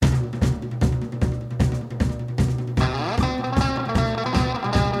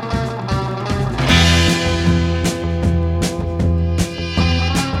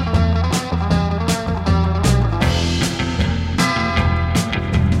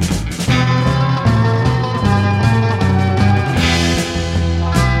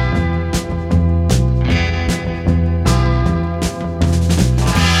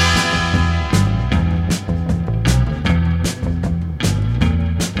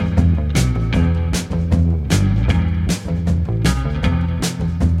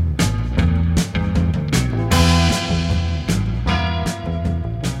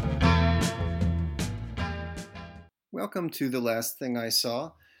welcome to The Last Thing I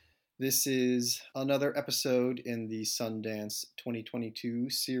Saw. This is another episode in the Sundance 2022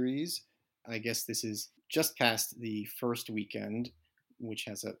 series. I guess this is just past the first weekend, which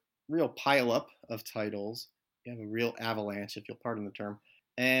has a real pile-up of titles. You have a real avalanche, if you'll pardon the term.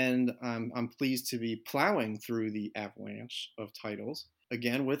 And I'm pleased to be plowing through the avalanche of titles,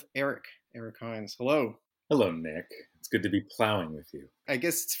 again with Eric Hynes. Hello. Hello, Nick. It's good to be plowing with you. I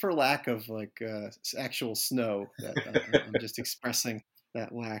guess it's for lack of actual snow that I'm just expressing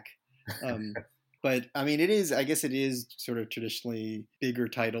that lack. But I mean, I guess it is sort of traditionally bigger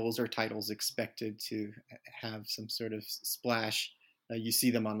titles or titles expected to have some sort of splash. You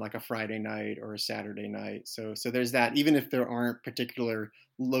see them on like a Friday night or a Saturday night. So there's that, even if there aren't particular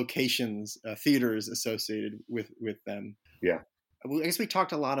locations, theaters associated with them. Yeah. I guess we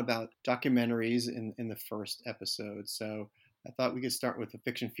talked a lot about documentaries in the first episode, so I thought we could start with a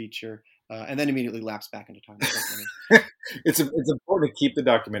fiction feature and then immediately lapse back into time. It's important to keep the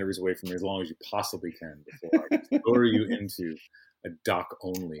documentaries away from me as long as you possibly can before I lure you into a doc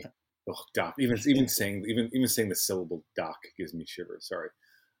only. Oh, doc. Even saying the syllable doc gives me shivers. Sorry.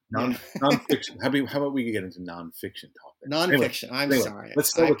 Nonfiction. How about we get into nonfiction topics? Nonfiction. Anyway, sorry. Let's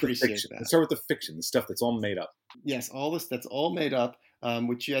start with the fiction. Let's start with the fiction, the stuff that's all made up. Yes, that's all made up,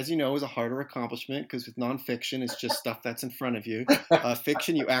 which, as you know, is a harder accomplishment because with nonfiction, it's just stuff that's in front of you.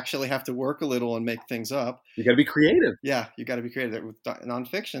 Fiction, you actually have to work a little and make things up. You got to be creative. Yeah, you got to be creative. With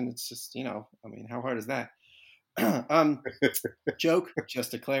nonfiction, it's just, how hard is that? Joke,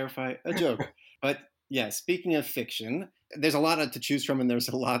 just to clarify, a joke. But yeah, speaking of fiction, there's a lot to choose from, and there's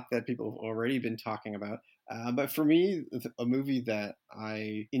a lot that people have already been talking about. But for me, a movie that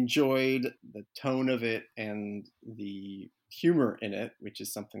I enjoyed the tone of it and the humor in it, which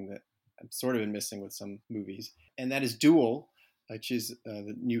is something that I've sort of been missing with some movies, and that is Duel, which is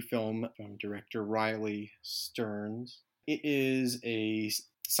the new film from director Riley Stearns. It is a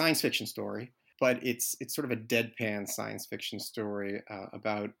science fiction story, but it's sort of a deadpan science fiction story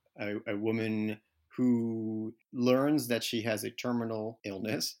about a woman who learns that she has a terminal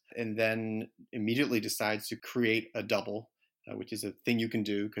illness and then immediately decides to create a double, which is a thing you can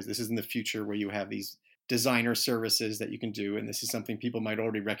do because this is in the future where you have these designer services that you can do. And this is something people might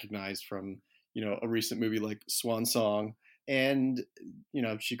already recognize from, a recent movie like Swan Song. And,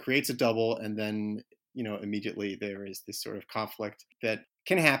 she creates a double and then, immediately there is this sort of conflict that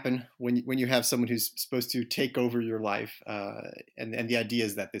can happen when you have someone who's supposed to take over your life. And the idea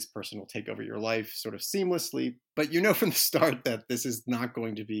is that this person will take over your life sort of seamlessly. But from the start that this is not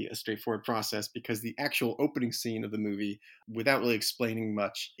going to be a straightforward process because the actual opening scene of the movie, without really explaining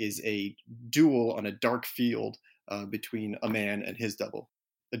much, is a duel on a dark field between a man and his double.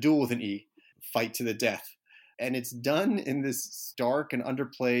 A duel with an E, fight to the death. And it's done in this dark and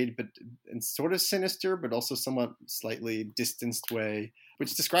underplayed, and sort of sinister, but also somewhat slightly distanced way,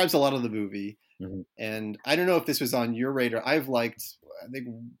 which describes a lot of the movie. Mm-hmm. And I don't know if this was on your radar. I've liked, I think,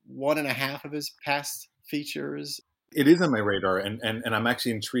 1.5 of his past features. It is on my radar, and I'm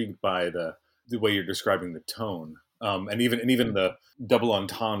actually intrigued by the way you're describing the tone. And even the double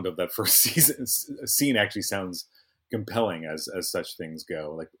entendre of that first scene actually sounds compelling as such things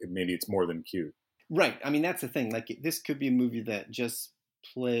go. Like maybe it's more than cute. Right. I mean, that's the thing. Like, this could be a movie that just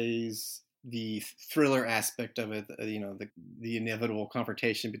plays the thriller aspect of it, the inevitable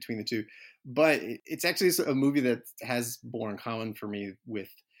confrontation between the two. But it's actually a movie that has more in common for me with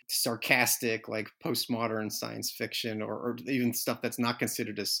sarcastic, like postmodern science fiction, or even stuff that's not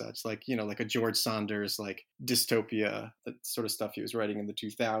considered as such, like like a George Saunders like dystopia, that sort of stuff he was writing in the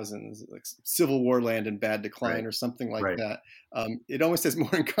 2000s, like Civil War Land in Bad Decline, right, or something like that. It almost has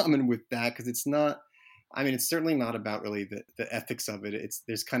more in common with that because it's not. I mean, it's certainly not about really the ethics of it.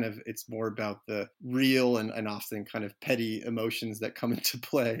 It's more about the real and often kind of petty emotions that come into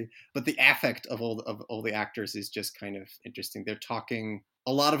play. But the affect of all the actors is just kind of interesting. They're talking.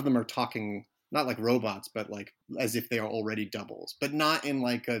 A lot of them are talking not like robots, but like as if they are already doubles, but not in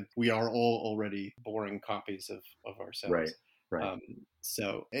like we are all already boring copies of ourselves. Right.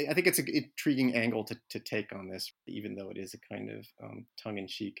 So I think it's an intriguing angle to take on this, even though it is a kind of tongue in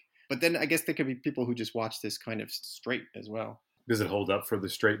cheek. But then I guess there could be people who just watch this kind of straight as well. Does it hold up for the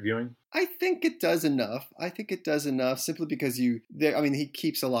straight viewing? I think it does enough. Simply because he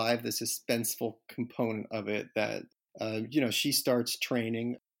keeps alive the suspenseful component of it that, she starts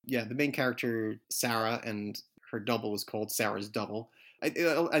training. Yeah, the main character, Sarah, and her double is called Sarah's double.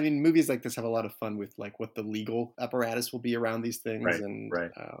 I mean, movies like this have a lot of fun with like what the legal apparatus will be around these things. Right.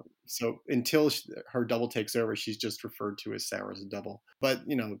 So until her double takes over, she's just referred to as Sarah's double. But,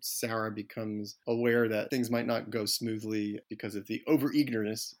 Sarah becomes aware that things might not go smoothly because of the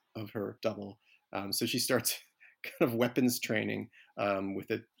overeagerness of her double. So she starts kind of weapons training with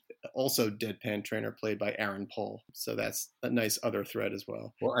a also deadpan trainer played by Aaron Paul. So that's a nice other thread as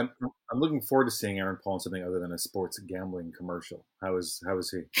well. Well, I'm looking forward to seeing Aaron Paul in something other than a sports gambling commercial. How is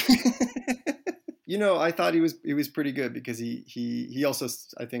he? I thought he was pretty good because he also,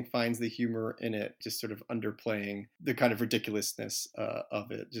 I think, finds the humor in it, just sort of underplaying the kind of ridiculousness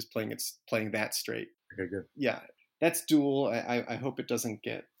of it, just playing that straight. Okay, good. Yeah, that's Duel. I hope it doesn't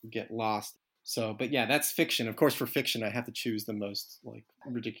get lost. So, but yeah, that's fiction. Of course, for fiction, I have to choose the most like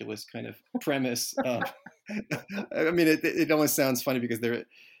ridiculous kind of premise. I mean, it almost sounds funny because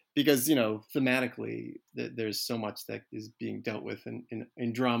thematically, there's so much that is being dealt with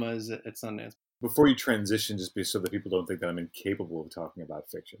in dramas at Sundance. Before you transition, just so that people don't think that I'm incapable of talking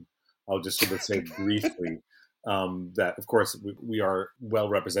about fiction, I'll just sort of say briefly that, of course, we are well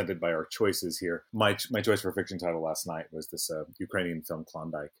represented by our choices here. My choice for a fiction title last night was this Ukrainian film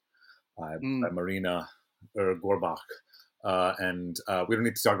Klondike by Marina Gorbach. And we don't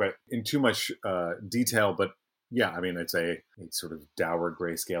need to talk about it in too much detail, but yeah, I mean, it's a sort of dour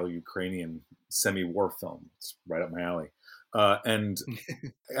grayscale Ukrainian semi-war film. It's right up my alley. And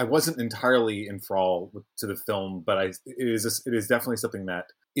I wasn't entirely enthralled to the film, but it is definitely something that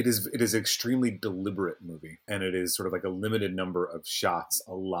it is an extremely deliberate movie, and it is sort of like a limited number of shots,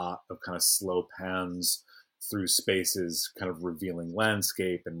 a lot of kind of slow pans through spaces, kind of revealing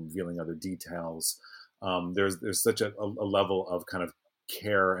landscape and revealing other details. There's such a level of kind of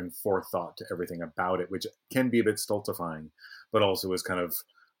care and forethought to everything about it, which can be a bit stultifying, but also is kind of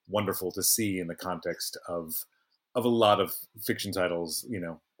wonderful to see in the context of a lot of fiction titles,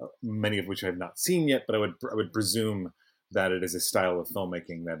 many of which I have not seen yet, but I would presume that it is a style of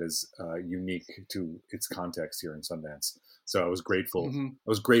filmmaking that is unique to its context here in Sundance. So I was grateful. Mm-hmm. I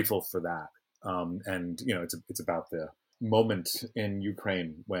was grateful for that. And it's about the moment in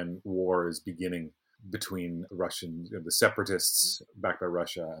Ukraine when war is beginning between Russian, the separatists backed by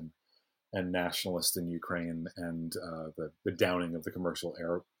Russia and nationalists in Ukraine, and the downing of the commercial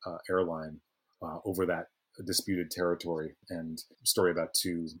airline over that disputed territory, and story about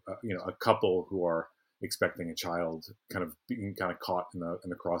a couple who are expecting a child, kind of being kind of caught in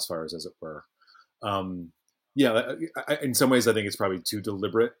the crossfires, as it were. In some ways, I think it's probably too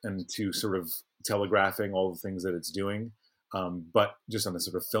deliberate and too sort of telegraphing all the things that it's doing. But just on a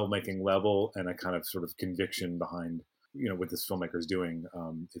sort of filmmaking level and a kind of sort of conviction behind, what this filmmaker is doing,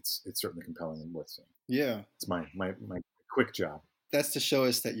 it's certainly compelling and worth seeing. Yeah, it's my quick job. That's to show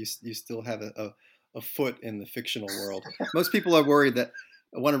us that you still have a foot in the fictional world. Most people are worried that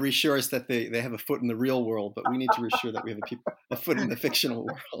want to reassure us that they have a foot in the real world, but we need to reassure that we have a foot in the fictional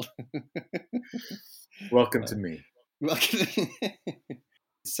world. Welcome to me.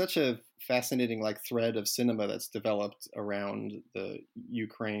 It's such a fascinating thread of cinema that's developed around the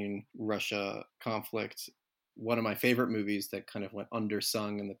Ukraine-Russia conflict. One of my favorite movies that kind of went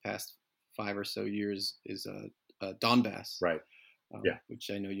undersung in the past 5 or so years is Donbass. Right. Which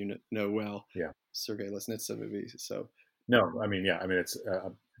I know you know well. Yeah. Sergei Lesnitsa movie. So. No, I mean, it's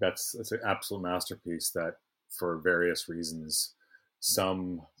that's an absolute masterpiece that, for various reasons,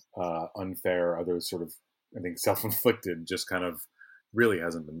 some unfair, others sort of, I think, self-inflicted, just kind of really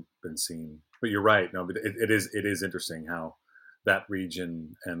hasn't been seen. But you're right. No, but it is interesting how that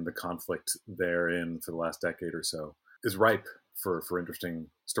region and the conflict therein for the last decade or so is ripe for interesting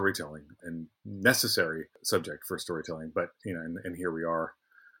storytelling and necessary subject for storytelling. But and here we are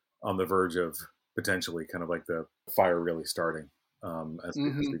on the verge of potentially kind of like the fire really starting as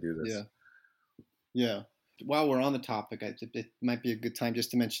we do this. Yeah. While we're on the topic, it might be a good time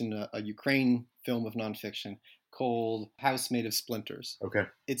just to mention a Ukraine film of nonfiction called House Made of Splinters. Okay.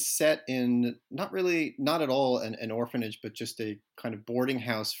 It's set in not at all an orphanage, but just a kind of boarding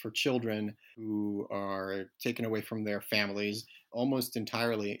house for children who are taken away from their families almost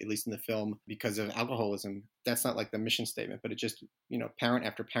entirely, at least in the film, because of alcoholism. That's not like the mission statement, but it just, parent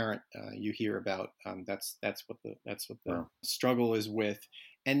after parent, you hear about. That's what the struggle is with.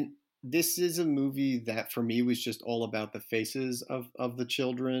 And this is a movie that for me was just all about the faces of the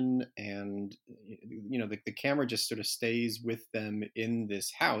children, and the camera just sort of stays with them in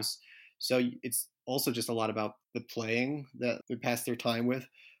this house. So it's also just a lot about the playing that they pass their time with.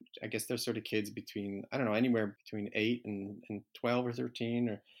 I guess they're sort of kids between, I don't know, anywhere between 8 and 12 or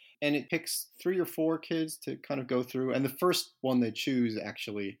 13, and it picks 3 or 4 kids to kind of go through. And the first one they choose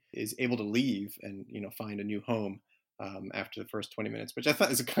actually is able to leave and, find a new home after the first 20 minutes, which I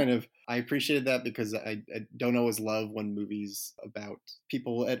thought is I appreciated that because I don't always love when movies about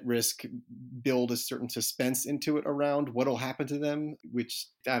people at risk build a certain suspense into it around what'll happen to them, which,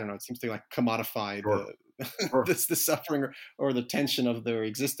 I don't know, it seems to commodify Sure. the suffering or the tension of their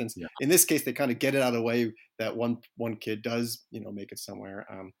existence. Yeah. In this case, they kind of get it out of the way that one kid does, make it somewhere.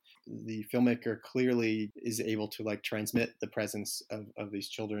 The filmmaker clearly is able to like transmit the presence of these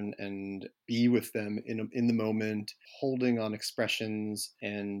children and be with them in the moment, holding on expressions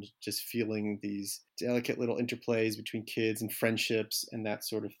and just feeling these delicate little interplays between kids and friendships and that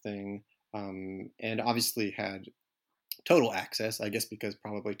sort of thing. And obviously had total access, I guess, because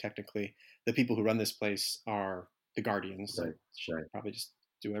probably technically the people who run this place are the guardians, so Right. she Right. could probably just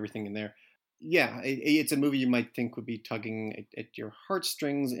do everything in there. Yeah, it's a movie you might think would be tugging at your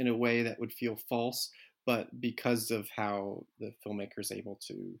heartstrings in a way that would feel false, but because of how the filmmaker is able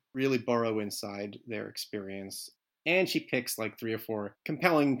to really burrow inside their experience, and she picks like three or four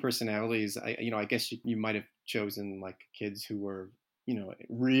compelling personalities. I guess you might have chosen like kids who were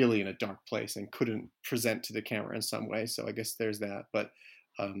really in a dark place and couldn't present to the camera in some way. So I guess there's that. But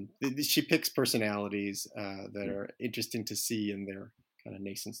she picks personalities that Yeah. are interesting to see in their kind of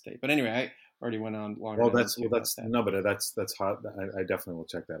nascent state. But anyway, I already went on longer Well, than I need to about that's that. no, but that's hot. I definitely will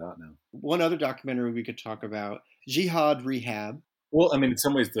check that out now. One other documentary we could talk about, Jihad, Rehab. Well, I mean, in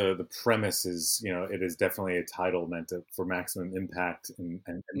some ways, the premise is, it is definitely a title meant for maximum impact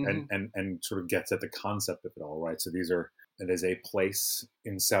Mm-hmm. and sort of gets at the concept of it all, right? So it is a place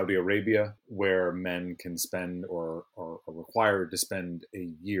in Saudi Arabia where men can spend or are required to spend a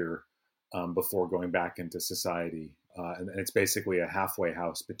year before going back into society. And it's basically a halfway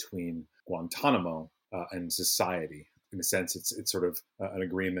house between Guantanamo and society. In a sense, it's sort of an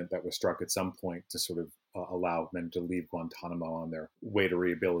agreement that was struck at some point to sort of allow men to leave Guantanamo on their way to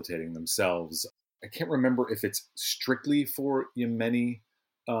rehabilitating themselves. I can't remember if it's strictly for Yemeni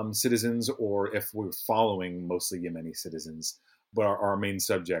citizens or if we're following mostly Yemeni citizens. But our main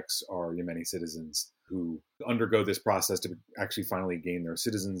subjects are Yemeni citizens who undergo this process to actually finally gain their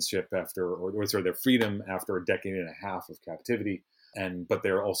citizenship or sorry, their freedom after a decade and a half of captivity. But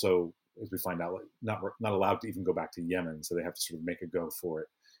they're also, as we find out, not allowed to even go back to Yemen, so they have to sort of make a go for it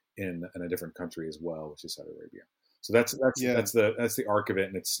in a different country as well, which is Saudi Arabia. So Yeah. that's the arc of it,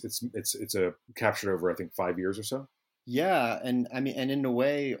 and it's a captured over I think 5 years or so. Yeah, and I mean, and in a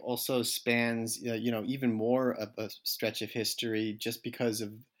way, also spans even more of a stretch of history, just because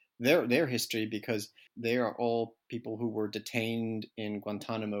of their history, because they are all people who were detained in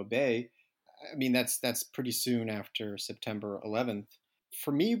Guantanamo Bay. I mean, that's pretty soon after September 11th.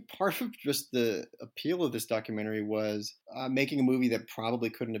 For me, part of just the appeal of this documentary was making a movie that probably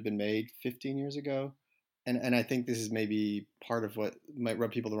couldn't have been made 15 years ago. And I think this is maybe part of what might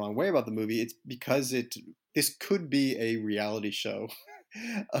rub people the wrong way about the movie. It's because this could be a reality show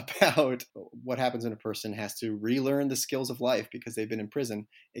about what happens when a person has to relearn the skills of life because they've been in prison,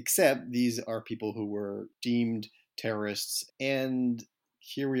 except these are people who were deemed terrorists. And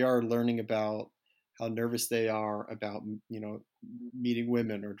here we are learning about how nervous they are about, meeting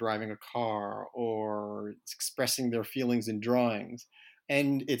women or driving a car or expressing their feelings in drawings.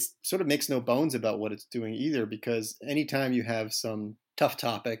 And it sort of makes no bones about what it's doing either, because anytime you have some tough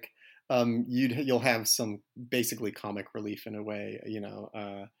topic, you'll have some basically comic relief in a way.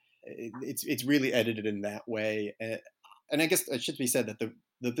 It's really edited in that way, and I guess it should be said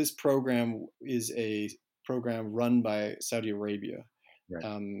that this program is a program run by Saudi Arabia,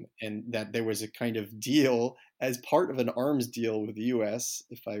 Right. and that there was a kind of deal as part of an arms deal with the U.S.,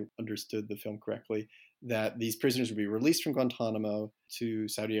 if I understood the film correctly, that these prisoners would be released from Guantanamo to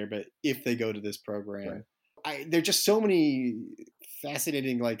Saudi Arabia if they go to this Right. program. There are just so many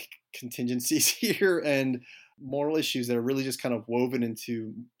fascinating like contingencies here and moral issues that are really just kind of woven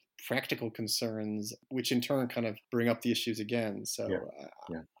into practical concerns, which in turn kind of bring up the issues again. Yeah. So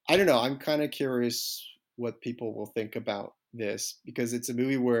Yeah. I don't know. I'm kind of curious what people will think about this, because it's a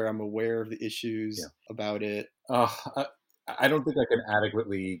movie where I'm aware of the Yeah. issues about it. I, I don't think I can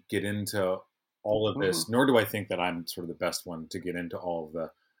adequately get into all of Mm-hmm. this, nor do I think that I'm sort of the best one to get into all of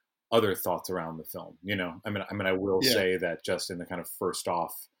the other thoughts around the film. I will Yeah. say that just in the kind of first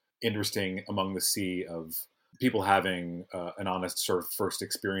off, interesting among the sea of people having an honest sort of first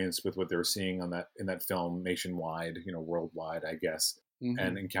experience with what they're seeing in that film nationwide, worldwide, I guess, Mm-hmm.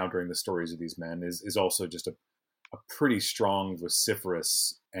 and encountering the stories of these men is also just a pretty strong,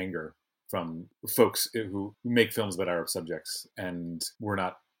 vociferous anger from folks who make films about Arab subjects and were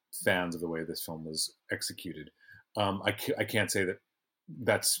not fans of the way this film was executed. I can't say that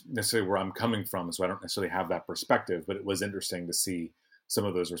that's necessarily where I'm coming from, so I don't necessarily have that perspective, but it was interesting to see some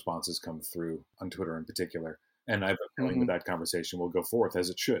of those responses come through on Twitter in particular. And I have a feeling Mm-hmm. that conversation will go forth as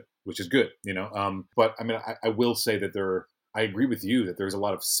it should, which is good. But I mean, I will say that there I agree with you that there's a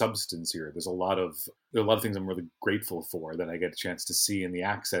lot of substance here. There are a lot of things I'm really grateful for that I get a chance to see, and the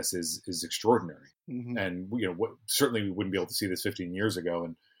access is extraordinary. Mm-hmm. And certainly we wouldn't be able to see this 15 years ago.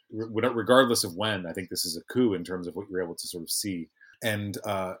 And regardless of when, I think this is a coup in terms of what you're able to sort of see. And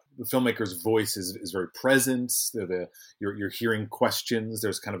the filmmaker's voice is very present. You're hearing questions.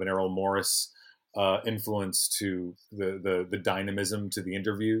 There's kind of an Errol Morris influence to the dynamism to the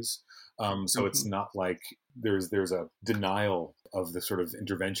interviews. So it's not like there's a denial of the sort of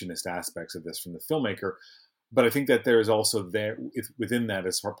interventionist aspects of this from the filmmaker. But I think that there's also within that,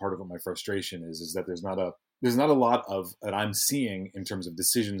 as part of what my frustration is that there's not a lot of that I'm seeing in terms of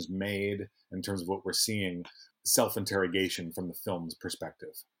decisions made, in terms of what we're seeing, self-interrogation from the film's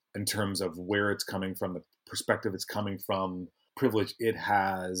perspective, in terms of where it's coming from, the perspective it's coming from, privilege it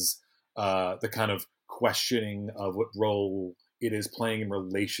has, the kind of questioning of what role it is playing in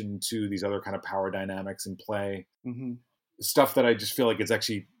relation to these other kind of power dynamics in play. Mm-hmm. Stuff that I just feel like it's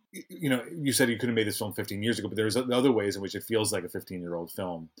actually, you said you could have made this film 15 years ago, but there's other ways in which it feels like a 15-year-old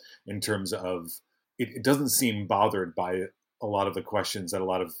film in terms of it doesn't seem bothered by a lot of the questions that a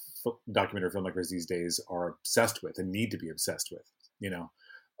lot of documentary filmmakers these days are obsessed with and need to be obsessed with.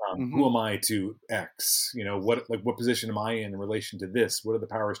 Mm-hmm. Who am I to X? What position am I in relation to this? What are the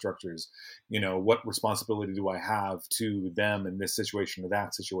power structures? What responsibility do I have to them in this situation or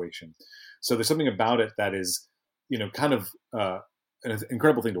that situation? So there's something about it that is, kind of an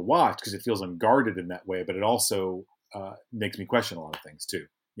incredible thing to watch because it feels unguarded in that way, but it also makes me question a lot of things too.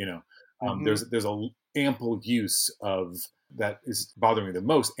 Mm-hmm. There's a ample use of that is bothering me the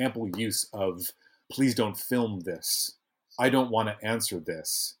most. Ample use of please don't film this. I don't want to answer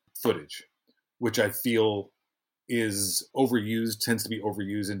this footage, which I feel is overused, tends to be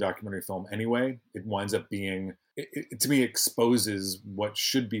overused in documentary film anyway. It winds up being, it to me, exposes what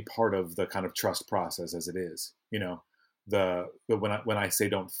should be part of the kind of trust process as it is. When I say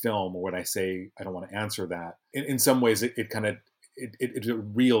don't film, or when I say I don't want to answer that, in some ways it's a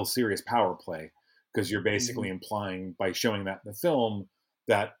real serious power play, because you're basically implying by showing that in the film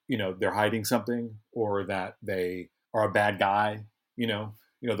that they're hiding something, or that they are a bad guy.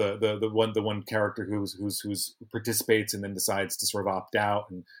 The one character who's participates and then decides to sort of opt out,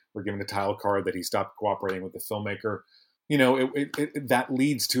 and we're given a title card that he stopped cooperating with the filmmaker. That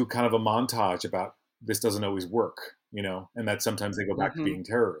leads to kind of a montage about this doesn't always work, and that sometimes they go back to being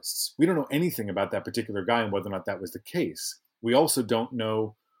terrorists. We don't know anything about that particular guy and whether or not that was the case. We also don't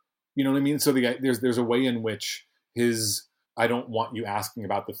know, you know what I mean? So there's a way in which I don't want you asking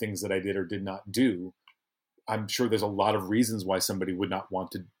about the things that I did or did not do. I'm sure there's a lot of reasons why somebody would not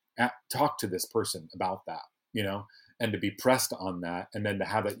want to talk to this person about that, and to be pressed on that, and then to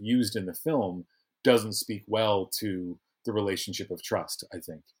have it used in the film doesn't speak well to the relationship of trust, I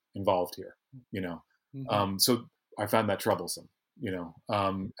think, involved here, So I found that troublesome,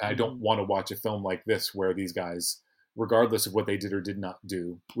 I don't want to watch a film like this where these guys, regardless of what they did or did not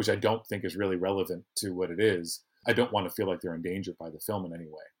do, which I don't think is really relevant to what it is, I don't want to feel like they're endangered by the film in any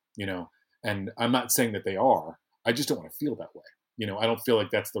way, And I'm not saying that they are. I just don't want to feel that way. I don't feel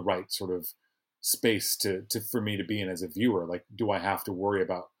like that's the right sort of space for me to be in as a viewer. Like, do I have to worry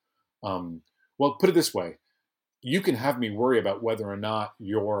about? Well, put it this way: you can have me worry about whether or not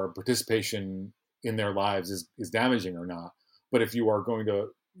your participation in their lives is damaging or not. But if you are going to,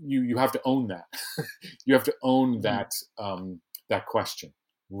 you have to own that. You have to own that question,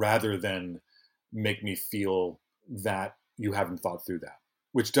 rather than make me feel that you haven't thought through that.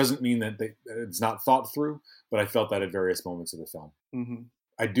 Which doesn't mean that it's not thought through, but I felt that at various moments of the film. Mm-hmm.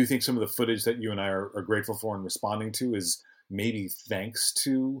 I do think some of the footage that you and I are grateful for and responding to is maybe thanks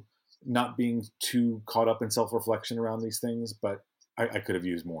to not being too caught up in self-reflection around these things, but I could have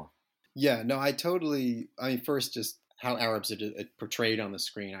used more. Yeah, no, I mean, first, just how Arabs are portrayed on the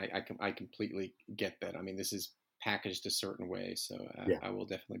screen, I completely get that. I mean, this is packaged a certain way, so I will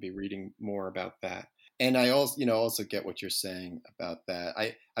definitely be reading more about that. And I also get what you're saying about that.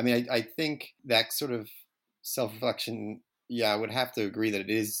 I think that sort of self-reflection, I would have to agree that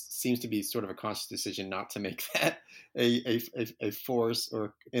seems to be sort of a conscious decision not to make that a force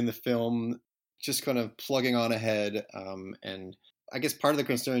or in the film, just kind of plugging on ahead. And I guess part of the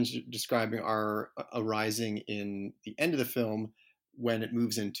concerns you're describing are arising in the end of the film when it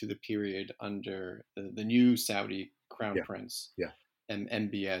moves into the period under the new Saudi crown prince. Yeah.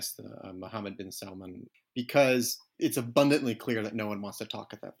 MBS, Mohammed bin Salman, because it's abundantly clear that no one wants to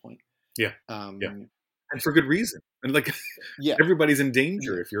talk at that point. Yeah. And for good reason. And everybody's in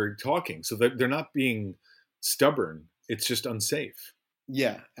danger if you're talking. So they're not being stubborn. It's just unsafe.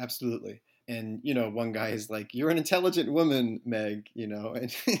 Yeah, absolutely. And, one guy is like, "You're an intelligent woman, Meg,"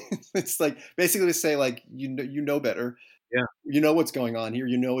 and it's like basically to say, like, you know better. Yeah. You know what's going on here.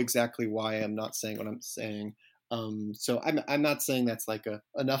 You know exactly why I'm not saying what I'm saying. So I'm not saying that's like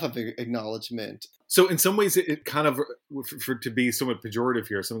enough of an acknowledgement. So in some ways, it kind of, to be somewhat pejorative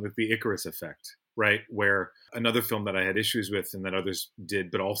here, something like the Icarus effect, right? Where another film that I had issues with and that others did,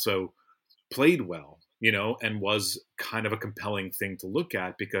 but also played well, and was kind of a compelling thing to look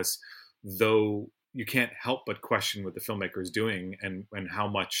at, because though you can't help but question what the filmmaker is doing, and how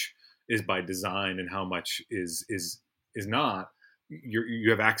much is by design and how much is not, you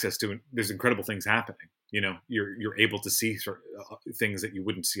have access to, there's incredible things happening. You're able to see things that you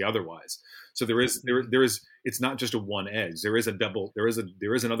wouldn't see otherwise. So there is it's not just a one edge. There is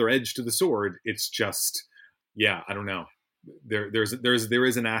another edge to the sword. It's just, yeah, I don't know. There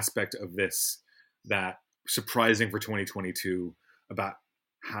is an aspect of this that surprising for 2022 about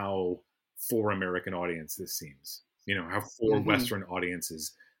how for American audience this seems. How for Western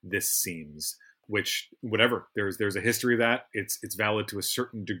audiences this seems. Which, whatever, there's a history of that. It's valid to a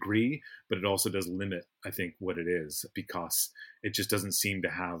certain degree, but it also does limit, I think, what it is, because it just doesn't seem to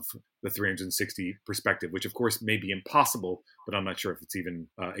have the 360 perspective, which of course may be impossible, but I'm not sure if it's even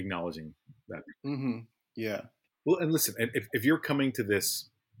acknowledging that. Yeah. Well, and listen, if you're coming to this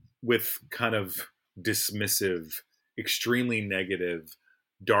with kind of dismissive, extremely negative,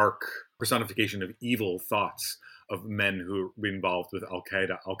 dark personification of evil thoughts of men who were involved with Al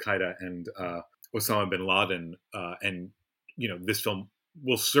Qaeda and Osama bin Laden, and this film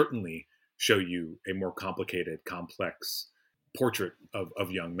will certainly show you a more complicated, complex portrait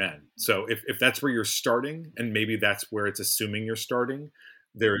of young men. So if that's where you're starting, and maybe that's where it's assuming you're starting,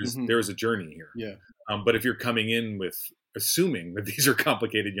 there is a journey here. Yeah. But if you're coming in with assuming that these are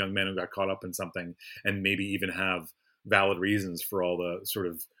complicated young men who got caught up in something, and maybe even have valid reasons for all the sort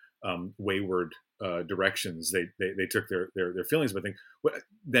of wayward directions they took their feelings, but I think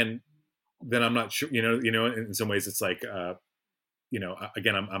then I'm not sure. In some ways, it's like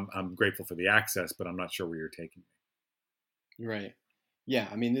again, I'm grateful for the access, but I'm not sure where you're taking me. Right. Yeah.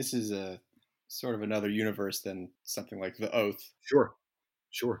 I mean, this is a sort of another universe than something like The Oath. Sure.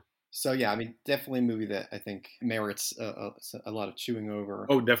 So yeah, I mean, definitely a movie that I think merits a lot of chewing over.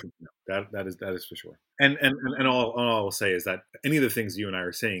 Oh, definitely. That is for sure. And all I'll say is that any of the things you and I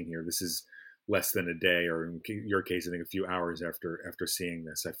are saying here, this is less than a day, or in your case, I think a few hours after seeing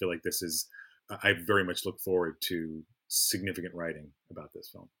this. I feel like this is. I very much look forward to significant writing about this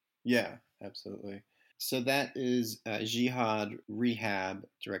film. Yeah, absolutely. So that is Jihad, Rehab,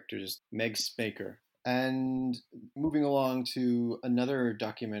 directors Meg Spaker. And moving along to another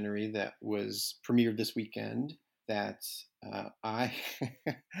documentary that was premiered this weekend that I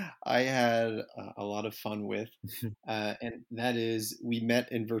I had a lot of fun with, and that is We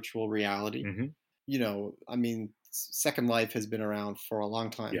Met in Virtual Reality. I mean, Second Life has been around for a long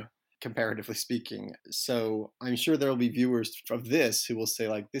time. Yeah. Comparatively speaking. So I'm sure there will be viewers of this who will say,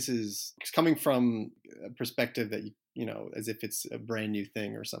 like, this is coming from a perspective that, as if it's a brand new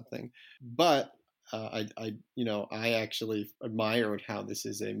thing or something. But I actually admired how this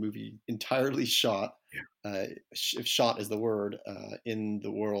is a movie entirely shot, if shot is the word, in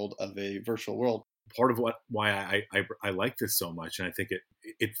the world of a virtual world. Part of why I like this so much, and I think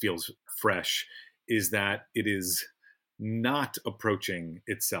it feels fresh, is that it is not approaching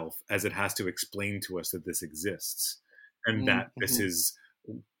itself as it has to explain to us that this exists, and that this is,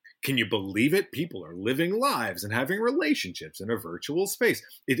 can you believe it? People are living lives and having relationships in a virtual space.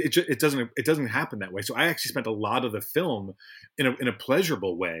 It doesn't happen that way. So I actually spent a lot of the film in a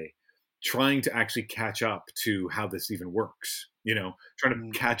pleasurable way trying to actually catch up to how this even works,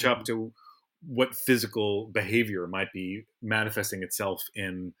 trying to catch up to what physical behavior might be manifesting itself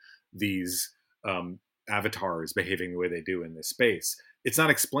in these avatars behaving the way they do in this space. It's not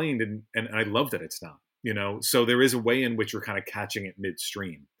explained, and I love that it's not. So there is a way in which you're kind of catching it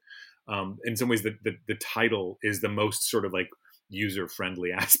midstream. In some ways, the title is the most sort of like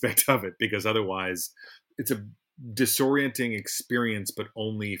user-friendly aspect of it, because otherwise it's a disorienting experience, but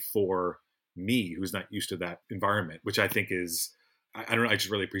only for me, who's not used to that environment, which I think is, I don't know, I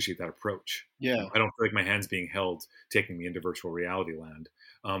just really appreciate that approach. Yeah. I don't feel like my hand's being held taking me into virtual reality land.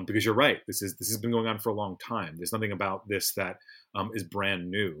 Because you're right, this has been going on for a long time. There's nothing about this that is brand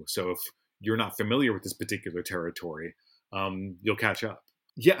new. So if you're not familiar with this particular territory, you'll catch up.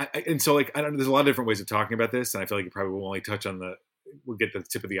 Yeah, and so like I don't know, there's a lot of different ways of talking about this, and I feel like you probably will only touch on we'll get the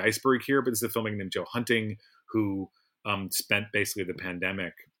tip of the iceberg here. But this is a filmmaker named Joe Hunting who spent basically the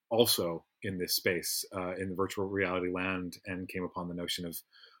pandemic also in this space, in the virtual reality land, and came upon the notion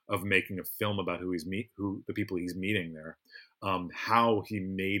of making a film about who the people he's meeting there. How he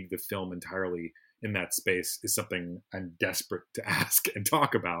made the film entirely in that space is something I'm desperate to ask and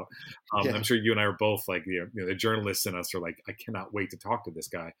talk about. I'm Yeah. sure you and I are both like, the journalists in us are like, I cannot wait to talk to this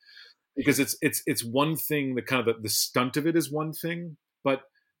guy, because it's one thing, the kind of the stunt of it is one thing, but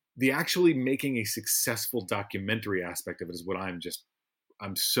the actually making a successful documentary aspect of it is what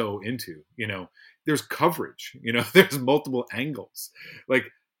I'm so into. There's coverage, there's multiple angles. Like,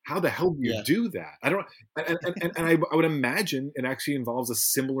 how the hell do you Yeah. do that? I don't, and I would imagine it actually involves a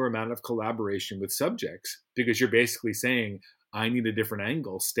similar amount of collaboration with subjects, because you're basically saying, I need a different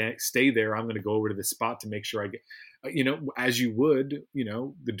angle. Stay there. I'm going to go over to this spot to make sure I get, as you would,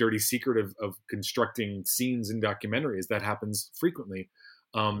 the dirty secret of constructing scenes in documentaries, that happens frequently.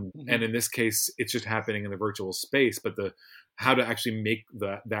 And Mhm. in this case, it's just happening in the virtual space, but how to actually make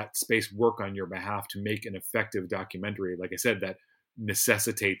that space work on your behalf to make an effective documentary, like I said, that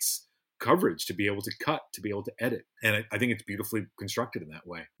necessitates coverage to be able to cut, to be able to edit. And I think it's beautifully constructed in that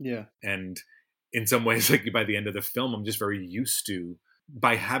way. Yeah. And in some ways, like by the end of the film, I'm just very used to,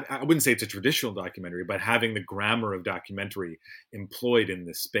 I wouldn't say it's a traditional documentary, but having the grammar of documentary employed in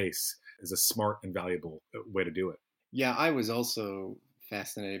this space is a smart and valuable way to do it. Yeah, I was also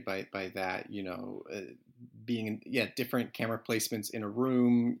fascinated by that. Being in, yeah, different camera placements in a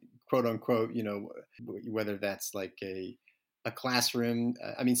room, quote unquote. Whether that's like a classroom.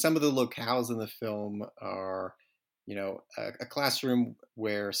 I mean, some of the locales in the film are, a classroom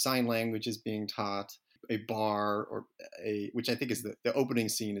where sign language is being taught, a bar, or which I think is the opening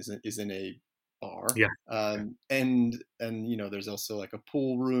scene is in a bar. Yeah. And there's also like a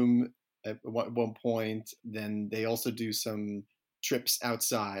pool room at one point. Then they also do some trips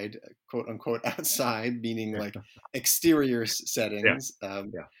outside, quote unquote outside, meaning like exterior Yeah. settings, Yeah.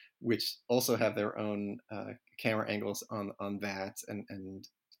 which also have their own camera angles on that, and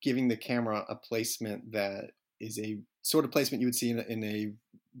giving the camera a placement that is a sort of placement you would see in a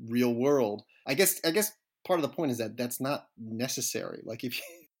real world. I guess part of the point is that that's not necessary. Like if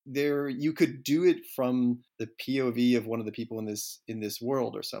you could do it from the POV of one of the people in this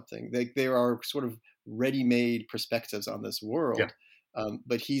world or something. Like there are sort of ready-made perspectives on this Yeah. world,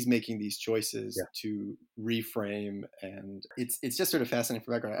 but he's making these choices Yeah. to reframe, and it's just sort of fascinating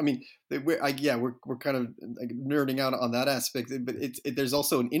for background. I mean, we're kind of like nerding out on that aspect, but there's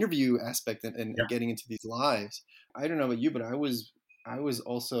also an interview aspect Yeah. and getting into these lives. I don't know about you, but I was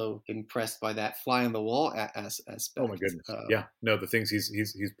also impressed by that fly on the wall Oh my aspect. goodness. Yeah. No, the things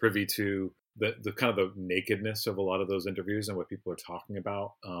he's privy to, the kind of the nakedness of a lot of those interviews and what people are talking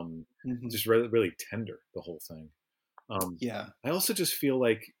about. Mhm. Just really, really tender, the whole thing. Yeah. I also just feel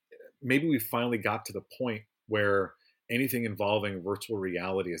like maybe we finally got to the point where anything involving virtual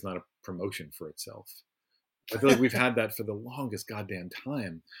reality is not a promotion for itself. I feel like we've had that for the longest goddamn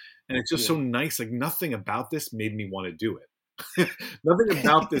time. And it's just so Yeah. nice. Like, nothing about this made me want to do it. Nothing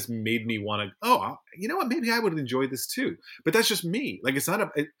about this made me want to, you know what, maybe I would enjoy this too. But that's just me. Like,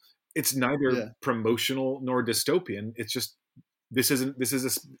 it's neither Yeah. promotional nor dystopian. It's just, this is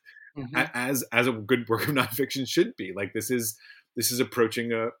Hmm. as a good work of nonfiction should be. Like, this is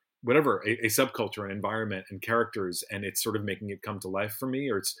approaching a subculture, an environment, and characters, and it's sort of making it come to life for me,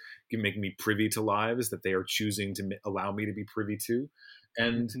 or it's making me privy to lives that they are choosing to allow me to be privy to.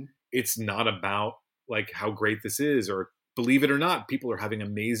 And Hmm. it's not about like how great this is, or, believe it or not, people are having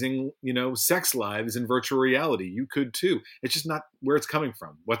amazing, sex lives in virtual reality. You could too. It's just not where it's coming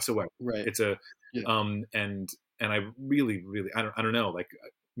from whatsoever. Right. It's a Yeah. and I really, really, I don't know, like,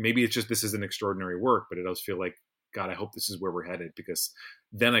 maybe it's just, this is an extraordinary work, but it does feel like, God, I hope this is where we're headed, because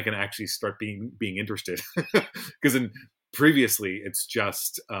then I can actually start being interested. Because in previously, it's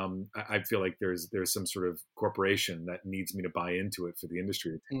just, I feel like there's some sort of corporation that needs me to buy into it for the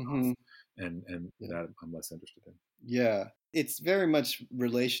industry to take off, Hmm. and Yeah. that I'm less interested in. Yeah. It's very much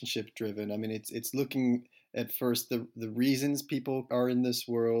relationship driven. I mean, it's looking at first the reasons people are in this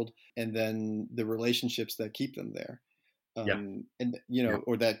world, and then the relationships that keep them there. Yeah. And Yeah.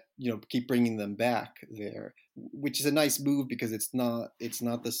 or that keep bringing them back there, which is a nice move, because it's not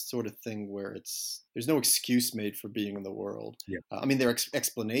the sort of thing where there's no excuse made for being in the world. Yeah. I mean, there are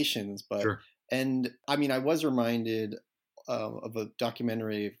explanations, but Sure. and I mean, I was reminded of a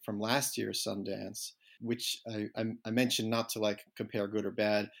documentary from last year's Sundance, which I mentioned, not to like compare good or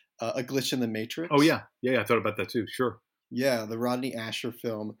bad. A Glitch in the Oh Matrix. yeah. Yeah. I thought about that too. Sure. Yeah, the Rodney Asher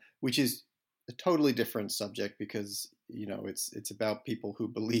film, which is a totally different subject, because it's about people who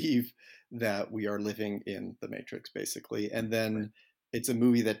believe that we are living in the Matrix, basically. And Right. then it's a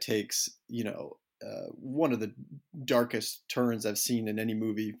movie that takes one of the darkest turns I've seen in any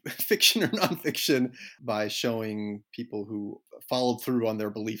movie, fiction or nonfiction, by showing people who followed through on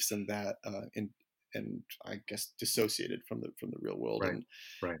their beliefs in that, and I guess dissociated from the real world. Right. And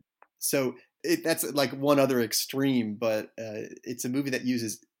Right. So that's like one other extreme, but it's a movie that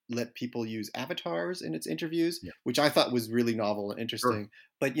let people use avatars in its interviews, Yeah, which I thought was really novel and sure. interesting.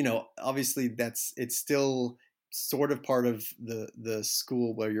 But obviously it's still sort of part of the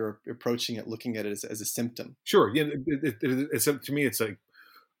school where you're approaching it, looking at it as a symptom. Sure. Yeah. It's to me, it's like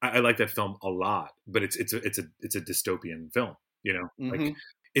I like that film a lot, but it's a dystopian film. Like Hmm.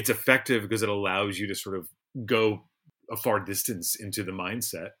 it's effective because it allows you to sort of go a far distance into the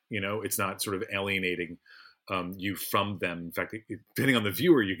mindset. It's not sort of alienating you from them. In fact, depending on the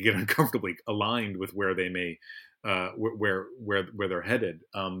viewer, you can get uncomfortably aligned with where they may where they're headed.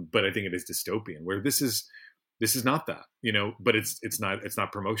 But I think it is dystopian, where this is not that. But it's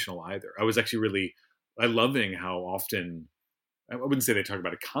not promotional either. I was actually really I loving how often I wouldn't say they talk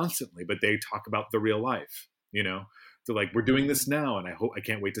about it constantly, but they talk about the real life. They're like, we're doing this Hmm. now, and I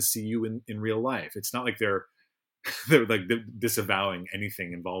can't wait to see you in real life. It's not like they're like disavowing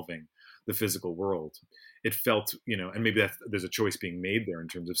anything involving the physical world. It felt, and maybe there's a choice being made there in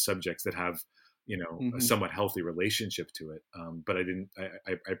terms of subjects that have, a Hmm. somewhat healthy relationship to it. But I didn't.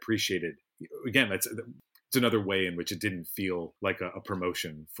 I appreciated again. It's another way in which it didn't feel like a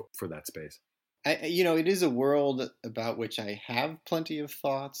promotion for that space. It is a world about which I have plenty of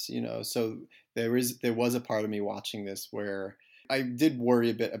thoughts, so there was a part of me watching this where I did worry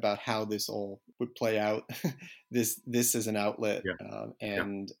a bit about how this all would play out. This as an outlet, Yeah, yeah,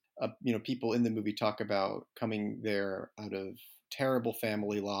 and people in the movie talk about coming there out of terrible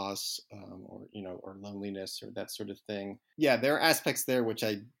family loss, or loneliness or that sort of thing. Yeah, there are aspects there which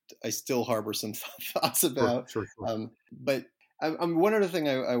I still harbor some thoughts sure, about, sure, sure. but one other thing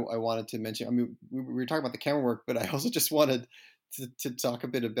I wanted to mention. I mean, we were talking about the camera work, but I also just wanted to talk a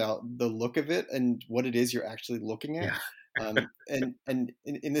bit about the look of it and what it is you're actually looking at. Yeah, And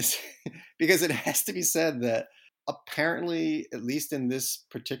in this, because it has to be said that apparently, at least in this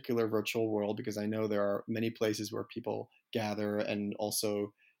particular virtual world, because I know there are many places where people gather, and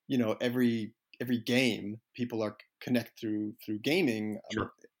also, every game people are connect through gaming. I mean,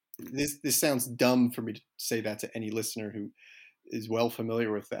 sure. this sounds dumb for me to say that to any listener who is well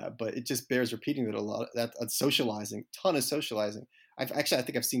familiar with that, but it just bears repeating that a lot of that socializing, ton of socializing. I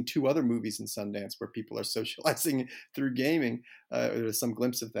think I've seen two other movies in Sundance where people are socializing through gaming. There's some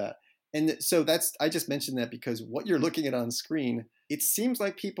glimpse of that, and so I just mentioned that because what you're looking at on screen, it seems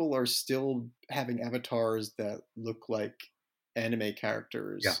like people are still having avatars that look like anime Yeah,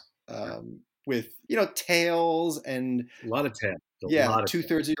 characters, yeah. with tails and A lot of tab. A yeah, lot of tab.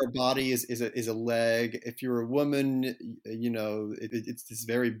 2/3 of your body is a leg. If you're a woman, it's this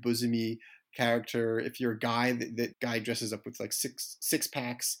very bosomy character. If you're a guy, that guy dresses up with like six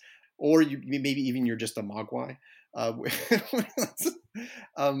packs, or maybe even you're just a mogwai, uh,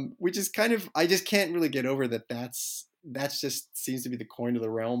 which is kind of, I just can't really get over that. That's just seems to be the coin of the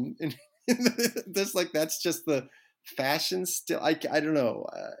realm. That's like that's just the fashion still. I don't know,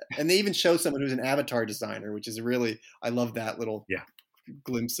 and they even show someone who's an avatar designer, which is really, I love that little Yeah.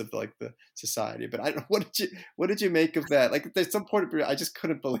 glimpse of like the society. But I don't know, what did you make of that? Like there's some point I just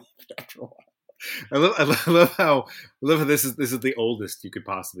couldn't believe it after a while. I love how this is the oldest you could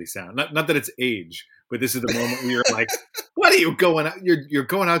possibly sound. Not that it's age, but this is the moment where you're like, "What are you going out? You're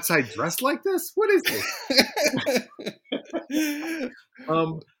going outside dressed like this? What is this?"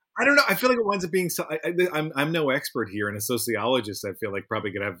 Um, I don't know. I feel like it winds up being so. I'm no expert here, and a sociologist, I feel like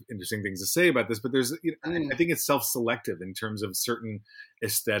probably could have interesting things to say about this. But I Mm, think it's self-selective in terms of certain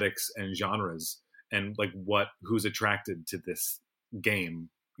aesthetics and genres, and like who's attracted to this game.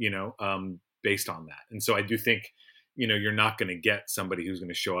 Based on that. And so I do think, you're not going to get somebody who's going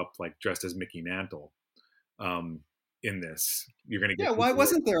to show up like dressed as Mickey Mantle um, in this. You're going to yeah, get why people who are,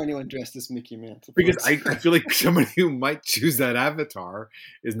 wasn't there anyone dressed as Mickey Mantle, for because instance? I feel like somebody who might choose that avatar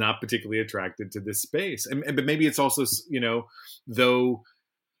is not particularly attracted to this space. But maybe it's also, though,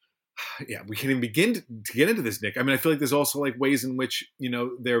 yeah, we can't even begin to get into this, Nick. I mean, I feel like there's also like ways in which,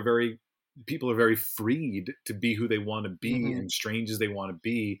 people are very freed to be who they want to be Hmm. and strange as they want to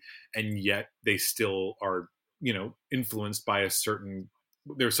be, and yet they still are, influenced by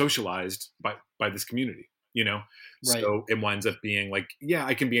they're socialized by this community, Right. so it winds up being like, yeah,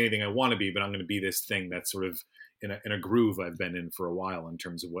 I can be anything I want to be, but I'm going to be this thing that's sort of in a groove I've been in for a while in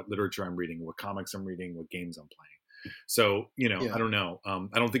terms of what literature I'm reading, what comics I'm reading, what games I'm playing. So, I Yeah. don't know.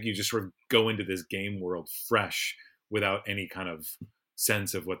 I don't think you just sort of go into this game world fresh without any kind of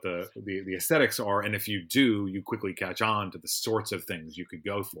sense of what the aesthetics are. And if you do, you quickly catch on to the sorts of things you could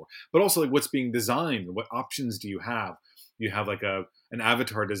go for. But also like what's being designed, what options do you have? You have like an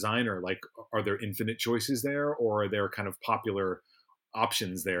avatar designer, like are there infinite choices there, or are there kind of popular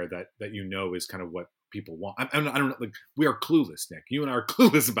options there that is kind of what people want. I don't know. Like, we are clueless, Nick. You and I are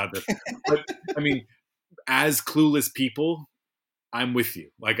clueless about this. But I mean, as clueless people, I'm with you.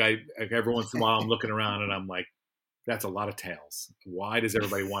 Like every once in a while, I'm looking around and I'm like, that's a lot of tails. Why does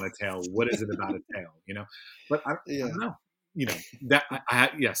everybody want a tail? What is it about a tail? But I don't know.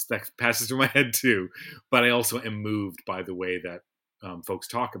 That yes, that passes through my head too. But I also am moved by the way that folks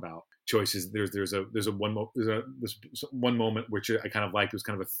talk about choices. There's one moment which I kind of liked. It was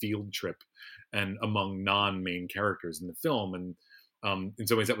kind of a field trip, and among non-main characters in the film, and in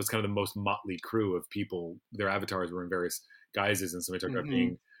some ways that was kind of the most motley crew of people. Their avatars were in various guises, and somebody talked about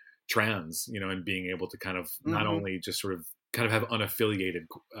being trans, and being able to kind of not only just sort of kind of have unaffiliated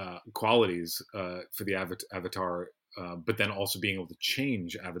qualities for the avatar, but then also being able to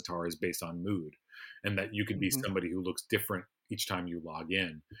change avatars based on mood, and that you could be somebody who looks different each time you log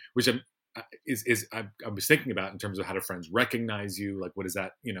in, which I was thinking about in terms of how do friends recognize you? Like, what is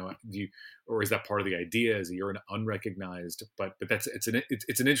that? Or is that part of the idea? Is that you're an unrecognized? But it's an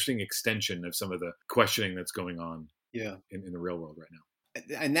interesting extension of some of the questioning that's going on in the real world right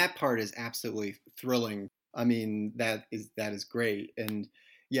now. And that part is absolutely thrilling. I mean, that is great. And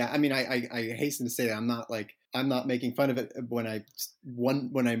yeah, I mean, I hasten to say that I'm not making fun of it when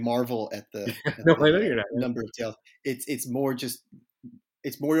I marvel at the, no, I know you're not. Number of tails. It's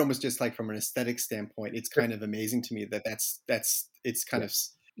more almost just like from an aesthetic standpoint. It's kind of amazing to me that's it's kind of,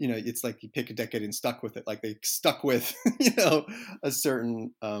 it's like you pick a decade and stuck with it. Like they stuck with, a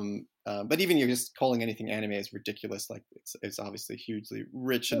certain, but even you're just calling anything anime is ridiculous. Like it's obviously hugely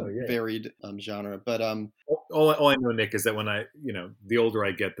rich and varied genre. But all I know, Nick, is that when the older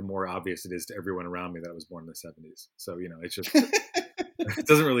I get, the more obvious it is to everyone around me that I was born in the 70s. So it's just it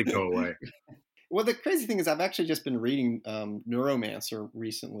doesn't really go away. Well, the crazy thing is I've actually just been reading Neuromancer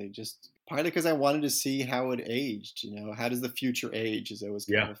recently, just partly because I wanted to see how it aged. How does the future age? Is always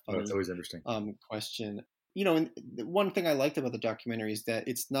kind of a funny, that's always interesting question. And the one thing I liked about the documentary is that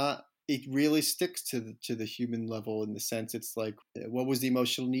it really sticks to the human level, in the sense it's like, what was the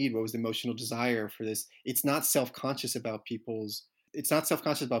emotional need? What was the emotional desire for this? It's not self-conscious about people's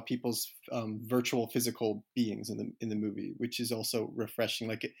virtual physical beings in the movie, which is also refreshing.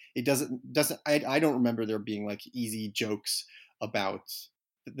 Like it doesn't I don't remember there being like easy jokes about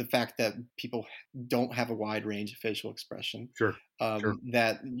the fact that people don't have a wide range of facial expression. Sure.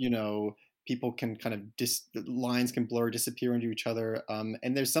 That people can kind of lines can blur, disappear into each other,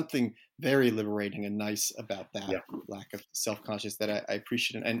 and there's something very liberating and nice about that lack of self-conscious that I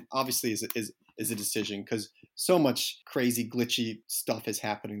appreciate, and obviously is a decision, because so much crazy glitchy stuff is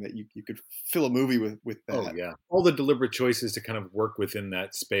happening that you could fill a movie with that. Oh yeah, all the deliberate choices to kind of work within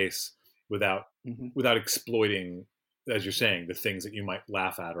that space without exploiting, as you're saying, the things that you might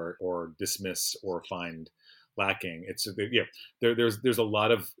laugh at or dismiss or find lacking. It's there's a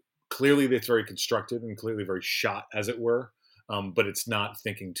lot of, clearly it's very constructed and clearly very shot, as it were. But it's not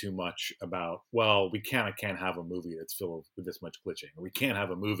thinking too much about, well, we can't have a movie that's filled with this much glitching, or we can't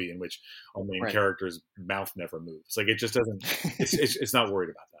have a movie in which our main character's mouth never moves. Like, it just doesn't. It's not worried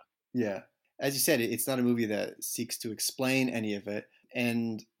about that. Yeah, as you said, it's not a movie that seeks to explain any of it,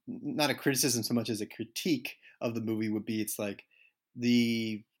 and not a criticism so much as a critique of the movie would be, it's like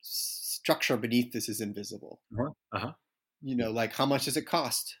the structure beneath this is invisible. Like, how much does it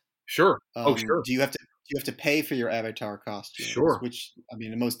cost? Sure. Sure. Do you have to pay for your avatar costumes? Sure. Which, I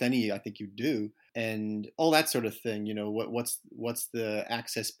mean, most any, I think you do, and all that sort of thing. What's the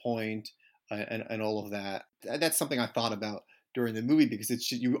access point, and all of that. That's something I thought about during the movie,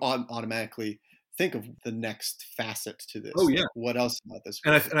 because you automatically think of the next facet to this. Oh yeah. Like, what else about this?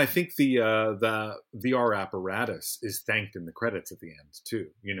 And I think the VR apparatus is thanked in the credits at the end too.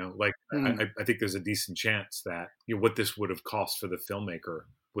 I think there's a decent chance that what this would have cost for the filmmaker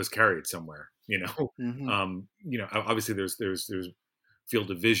was carried somewhere. Obviously there's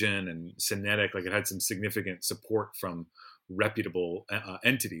field of vision and Cinetic, like it had some significant support from reputable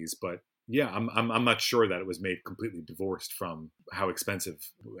entities, but yeah, I'm not sure that it was made completely divorced from how expensive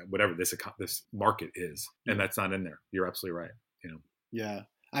whatever this market is, and that's not in there. You're absolutely right. Yeah.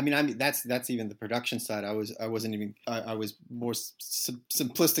 I mean, that's even the production side. I was more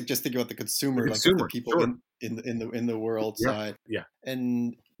simplistic, just thinking about the consumer, like the people in the world side. Yeah.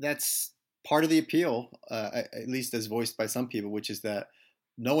 And that's part of the appeal, at least as voiced by some people, which is that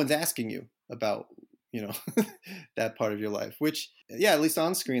no one's asking you about that part of your life, which, yeah, at least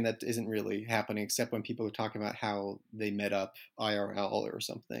on screen, that isn't really happening, except when people are talking about how they met up IRL or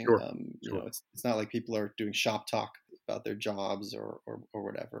something. Sure. It's not like people are doing shop talk about their jobs or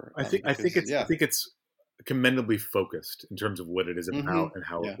whatever. I think it's commendably focused in terms of what it is about and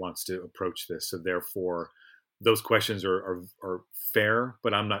how it wants to approach this. So therefore, those questions are fair,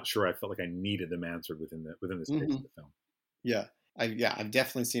 but I'm not sure I felt like I needed them answered within the space Mm-hmm. of the film. Yeah. I've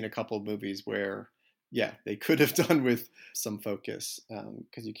definitely seen a couple of movies where, they could have done with some focus,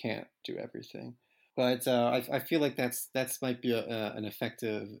 because you can't do everything. But I feel like that's might be an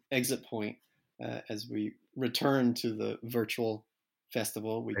effective exit point as we return to the virtual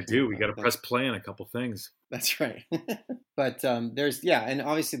festival. We I can do. We got to press play on a couple things. That's right. But there's and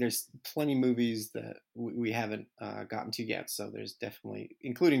obviously there's plenty of movies that we haven't gotten to yet. So there's definitely,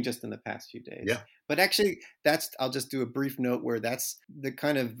 including just in the past few days. Yeah. But actually, I'll just do a brief note where that's the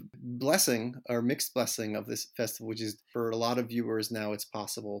kind of blessing or mixed blessing of this festival, which is for a lot of viewers now, it's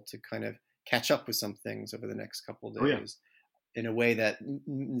possible to kind of catch up with some things over the next couple of days in a way that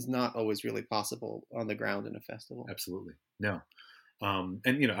is not always really possible on the ground in a festival. Absolutely. No. And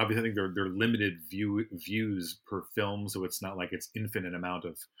obviously, I think they're limited views per film, so it's not like it's infinite amount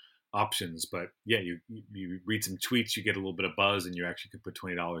of options. But yeah, you read some tweets, you get a little bit of buzz, and you actually could put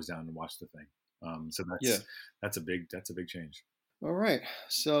 $20 down and watch the thing. So that's a big change. All right,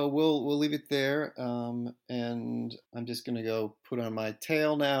 so we'll leave it there, and I'm just gonna go put on my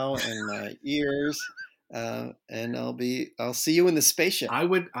tail now and my ears, and I'll see you in the spaceship. I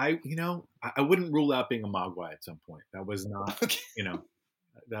wouldn't rule out being a Mogwai at some point. That was not, okay.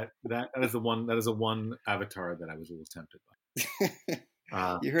 that is a one avatar that I was a little tempted by.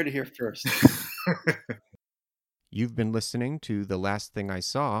 You heard it here first. You've been listening to The Last Thing I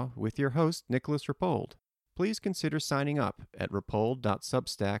Saw with your host, Nicholas Rapold. Please consider signing up at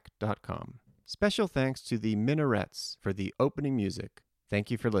rapold.substack.com. Special thanks to the Minarets for the opening music.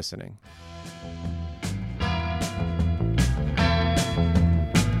 Thank you for listening.